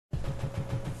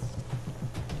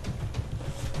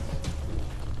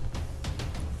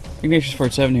Ignatius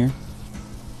 47 here,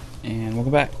 and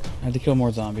welcome back. I had to kill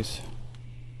more zombies.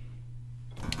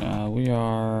 We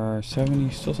are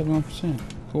 70, still 71%.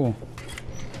 Cool.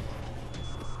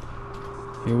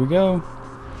 Here we go.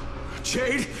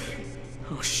 Jade!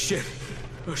 Oh shit.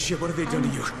 Oh shit, what have they done to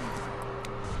you?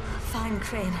 Fine,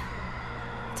 Crane.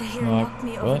 Tahir knocked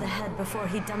me over the head before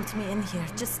he dumped me in here.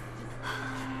 Just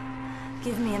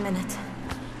give me a minute.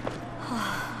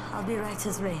 I'll be right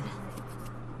as rain.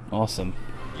 Awesome.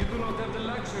 You do not have the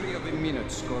luxury of a minute,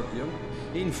 Scorpion.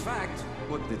 In fact,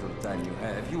 what little time you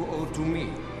have, you owe to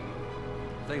me.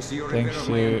 Thanks to your repair of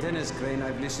my antennas, Crane,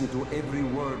 I've listened to every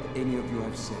word any of you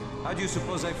have said. How do you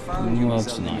suppose I found you,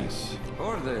 that's nice.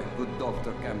 Or the good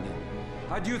Dr. Camden?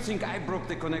 How do you think I broke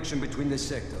the connection between the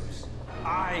sectors?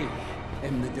 I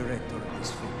am the director of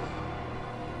this film.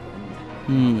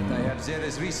 Now that I have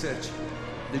Zere's research,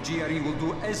 the GRE will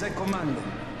do as I command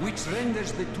them, which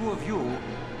renders the two of you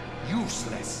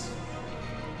useless.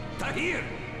 Tahir!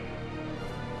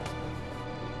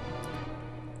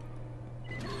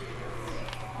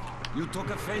 You took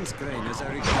offense, Crane, as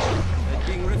I recall, at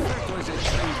being referred to as a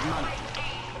trained man.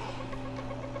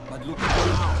 But look at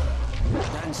you now.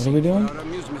 What are we doing? For our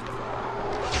amusement.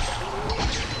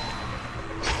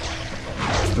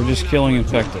 We're just killing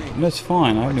infected. And that's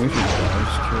fine. I have no issue with that. I'm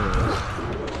just curious.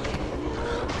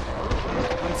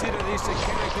 Consider this a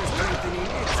character strengthening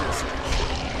exercise.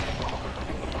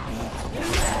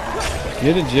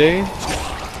 Get it, Jade.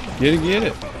 Get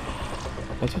it.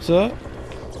 That's what's up.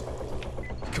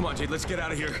 Come on, Jade, let's get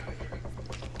out of here.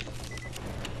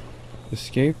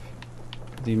 Escape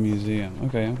the museum.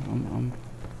 Okay, I'm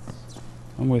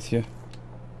with you.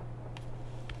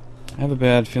 I have a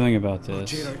bad feeling about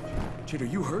this. Jade, are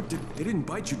you hurt? They didn't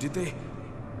bite you, did they?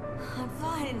 I'm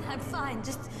fine.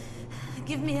 Just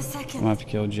give me a second. I'm gonna have to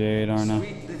kill Jade, aren't I?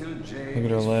 Sweet little Jade Look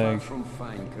at her is leg. far from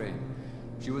fine, Crane.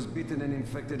 She was bitten and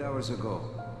infected hours ago.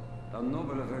 How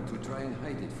noble of her to try and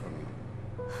hide it from you.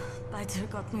 Biter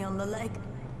got me on the leg.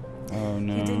 Oh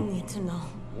no. You didn't need to know.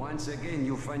 Once again,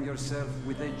 you find yourself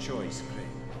with a choice, Crane.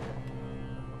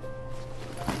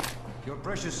 Your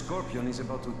precious Scorpion is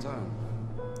about to turn,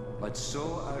 but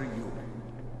so are you.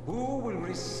 Who will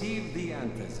receive the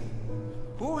antizin?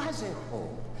 Who has a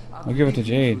hope? I'll give it to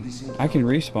Jade. I can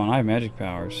respawn. I have magic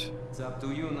powers. It's up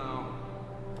to you now.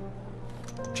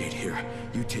 Jade, here,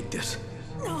 you take this.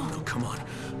 No, come on.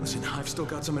 Listen, I've still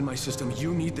got some in my system.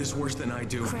 You need this worse than I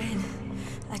do. Crane,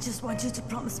 I just want you to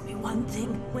promise me one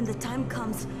thing. When the time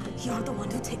comes, you're the one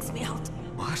who takes me out.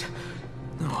 What?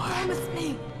 No, Promise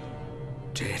me.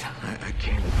 Jade, I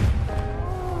can't.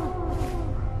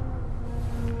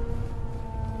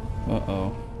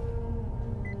 Uh-oh.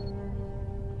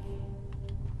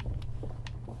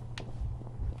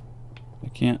 I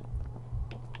can't.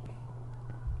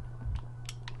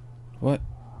 What?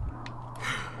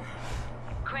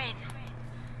 Crane,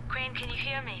 can you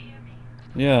hear me?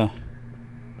 Yeah.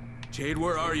 Jade,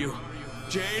 where are you?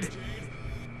 Jade?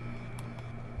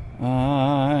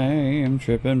 I am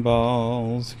tripping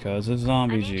balls because of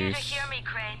zombie I need juice. you to hear me,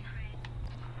 Crane.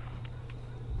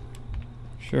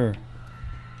 Sure.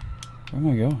 Where am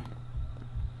I going?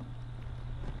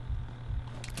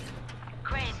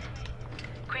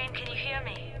 Crane, can you hear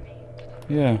me?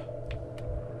 Yeah.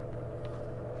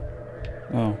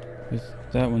 Oh,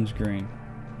 that one's green.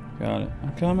 Got it.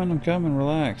 I'm coming,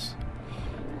 relax.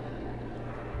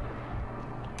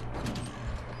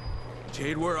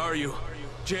 Jade, where are you?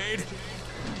 Jade?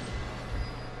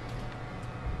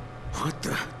 What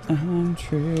the? I'm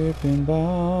tripping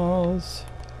balls.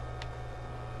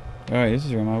 Alright, this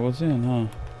is where I was in, huh?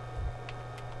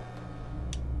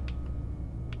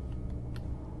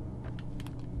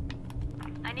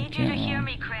 I need you to hear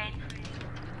me, Crane.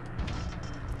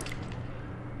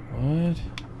 What?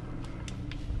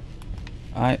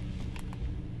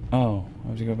 Oh, I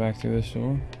have to go back through this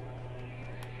door?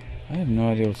 I have no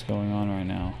idea what's going on right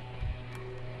now.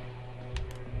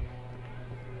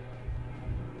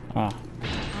 Ah.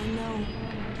 I know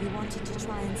you wanted to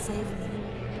try and save me.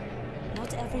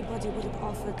 Not everybody would have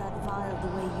offered that vial the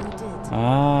way you did.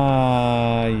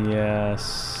 Ah,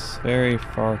 yes. Very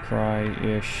Far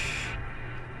Cry-ish.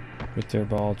 With their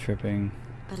ball tripping.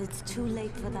 But it's too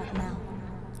late for that now.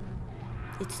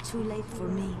 It's too late for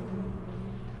me.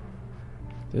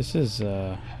 This is,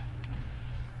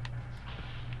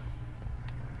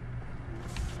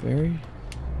 very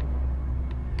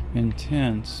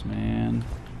intense, man.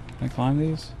 Can I climb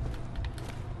these?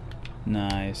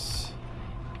 Nice.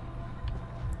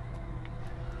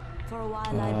 For a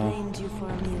while I blamed you for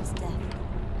Amir's death.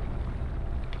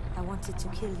 I wanted to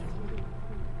kill you.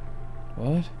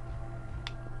 What?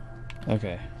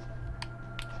 Okay.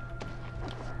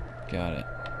 Got it.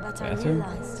 But Bathroom? I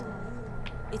realized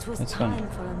it was That's time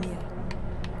funny. for Amir.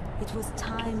 It was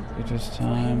time It was for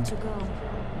him time. to go.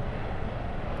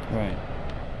 Right.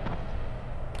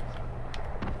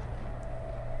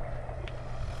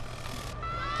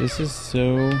 This is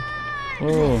so...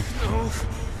 Whoa.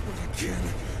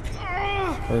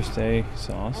 First day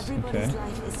sauce. Everybody's Okay.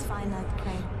 life is finite,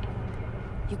 Crane.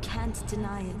 You can't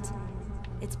deny it.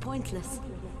 It's pointless.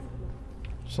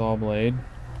 Saw blade.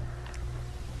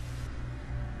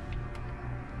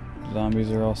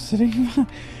 Zombies are all sitting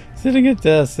sitting at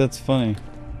desks. That's funny.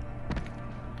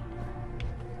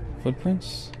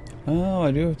 Footprints? Oh,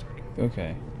 I do have to...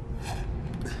 Okay.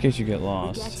 In case you get We get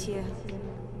lost. here,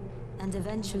 and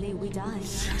eventually we die. And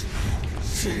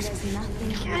there's nothing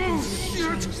we can do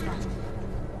to change that.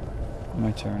 Am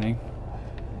I turning?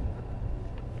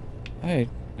 I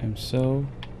am so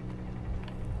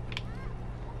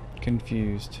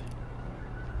confused.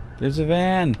 There's a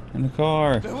van and a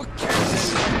car.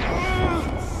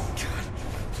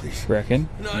 Reckon?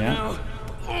 Yeah.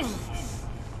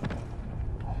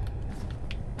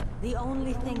 The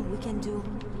only thing we can do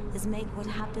is make what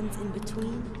happens in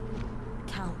between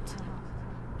count.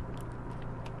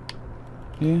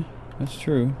 Yeah, that's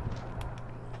true.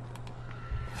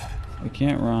 I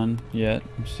can't run yet.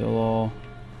 I'm still all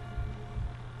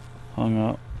hung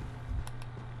up.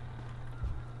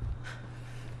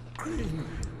 Crane,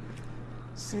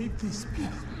 save these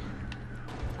people.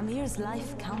 Amir's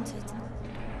life counted.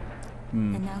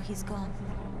 Hmm. And now he's gone.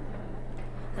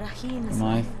 Rahim's Am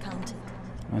I- life counted.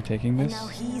 Am I taking And this? now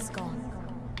he's gone.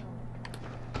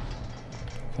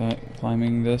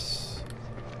 Climbing this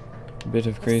bit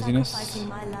of If craziness? sacrificing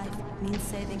my life means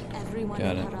saving everyone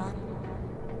Got in it. Haran,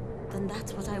 then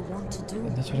that's what I want to do.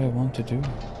 That's what I want to do.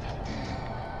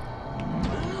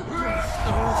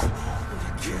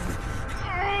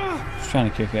 Just trying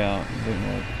to kick out. It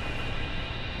didn't work.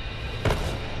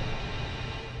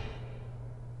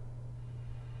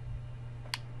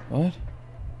 What?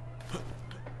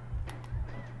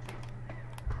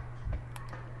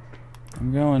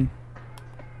 I'm going.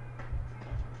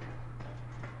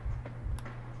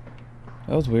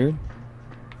 That was weird.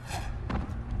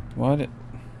 What? That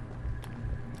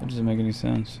doesn't make any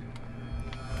sense.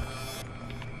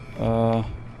 Don't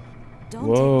take that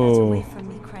Whoa. away from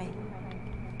me, Crane.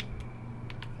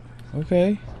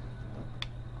 Okay.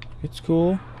 It's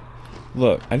cool.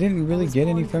 Look, I didn't really was get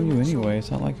any born from you premature. anyway.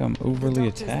 It's not like I'm The overly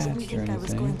doctors didn't attached or think I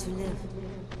was going anything. to live,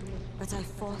 but I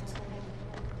fought.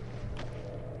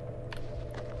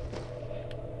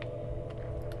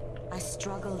 I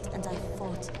struggled and I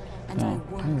fought, and Oh,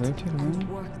 I can I worked rotate and around?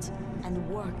 worked and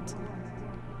worked.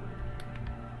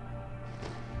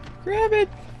 Grab it!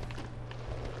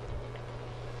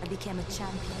 I became a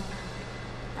champion.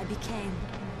 I became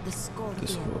the Scorpion. The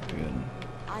scorpion.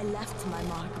 I left my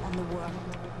mark on the world.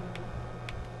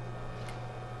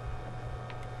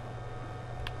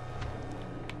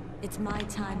 It's my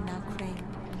time now, Crane.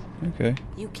 Okay.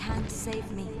 You can't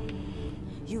save me.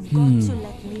 You've got to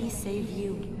let me save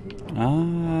you.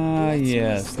 Ah, Let me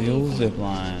yes, the old save zip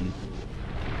line.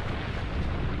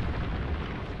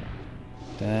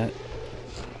 That.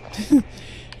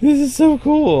 This is so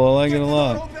cool. I like it a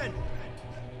lot.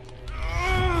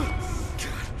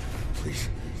 Please,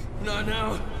 not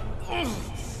now. I'm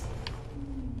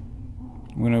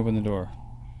gonna open the door.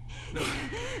 God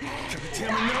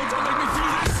damn it, no, don't make me do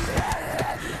this!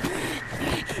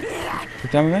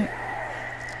 Quick time event?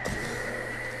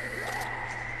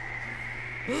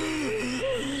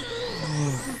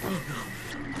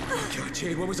 God,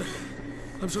 Jade, what was that?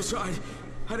 I'm so sorry.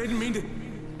 I didn't mean to.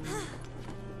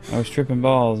 I was tripping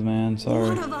balls, man. Sorry.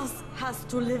 One of us has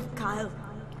to live, Kyle.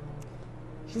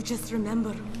 You just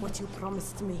remember what you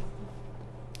promised me.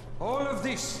 All of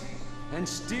this, and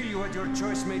still you had your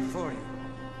choice made for you.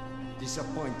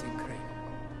 Disappointing, Crane.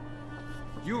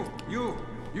 You,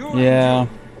 Yeah. and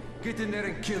you. Get in there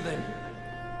and kill them.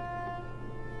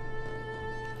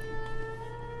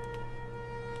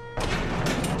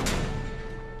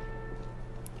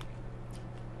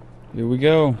 Here we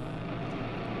go.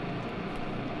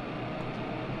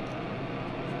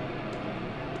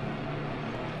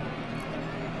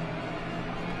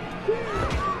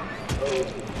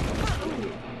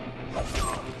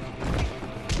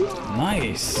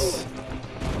 Nice.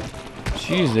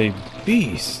 She's a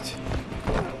beast.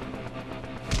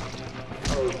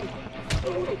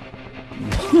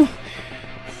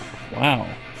 Wow.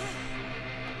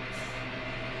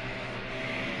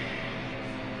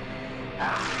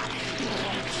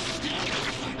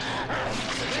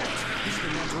 It's the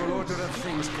natural order of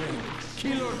things, Crane.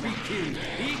 Kill or be killed.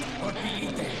 Eat or be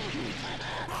eaten.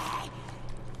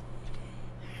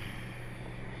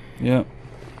 Yep.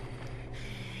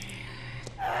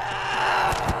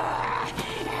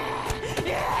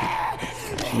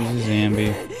 She's a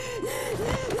zombie.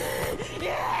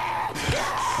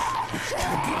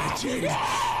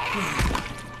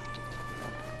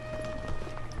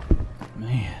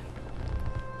 Man.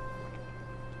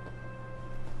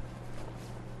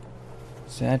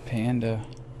 Sad panda.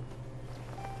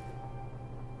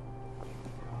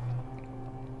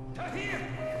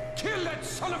 Kill that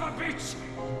son of a bitch!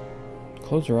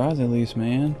 Close your eyes at least,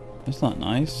 man. That's not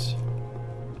nice.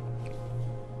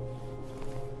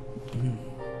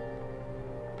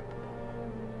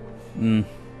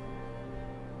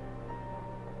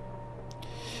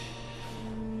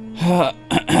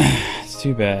 It's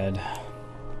too bad.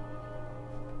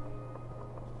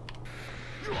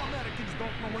 You Americans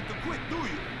don't know when to quit, do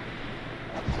you?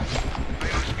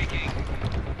 Speaking.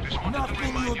 Just wanted to Nothing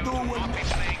remind you you do to will not be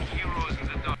playing heroes in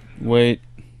the dark. Wait.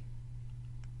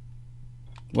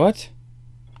 What?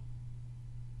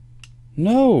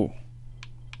 No!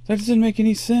 That doesn't make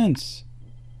any sense.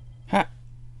 Ha!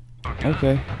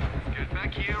 Okay. Get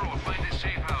back here or find a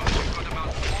safe house. You've got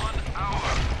about 1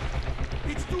 hour.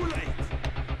 It's too late.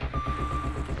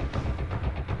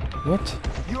 What?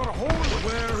 Your whole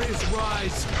where is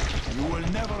Rise? You will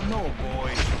never know,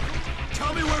 boy.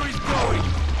 Tell me where he's going.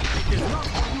 It is not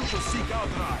for you to seek out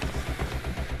Rise.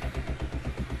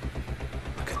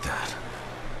 Look at that.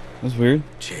 That was weird.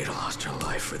 Jade lost her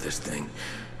life for this thing.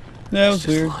 That was She's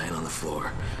just weird. lying on the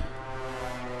floor.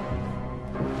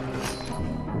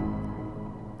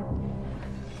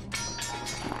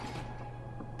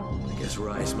 I guess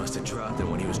Rice must have dropped it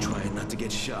when he was trying not to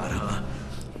get shot, huh?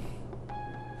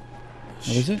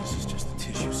 What is it? This is just the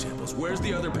tissue samples. Where's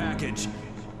the other package?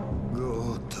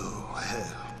 Go to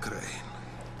hell, Crane.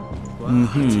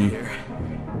 Wow, it's here.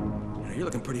 You're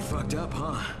looking pretty fucked up,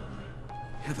 huh?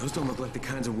 Yeah, those don't look like the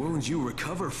kinds of wounds you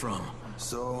recover from.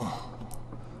 So,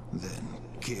 then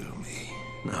kill me.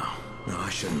 No, I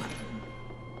shouldn't.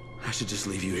 I should just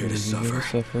leave you here to Leave you here to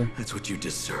suffer. suffer. That's what you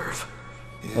deserve.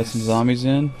 Let some zombies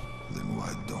in. Then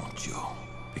why don't you?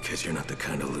 Because you're not the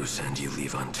kind of loose end you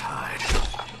leave untied.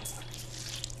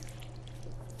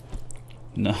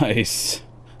 Nice.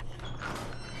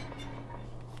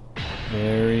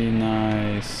 Very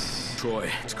nice. Troy,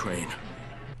 it's Crane.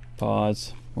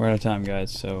 Pause. We're out of time,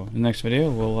 guys. So, in the next video,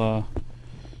 we'll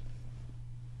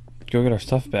go get our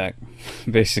stuff back,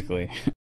 basically.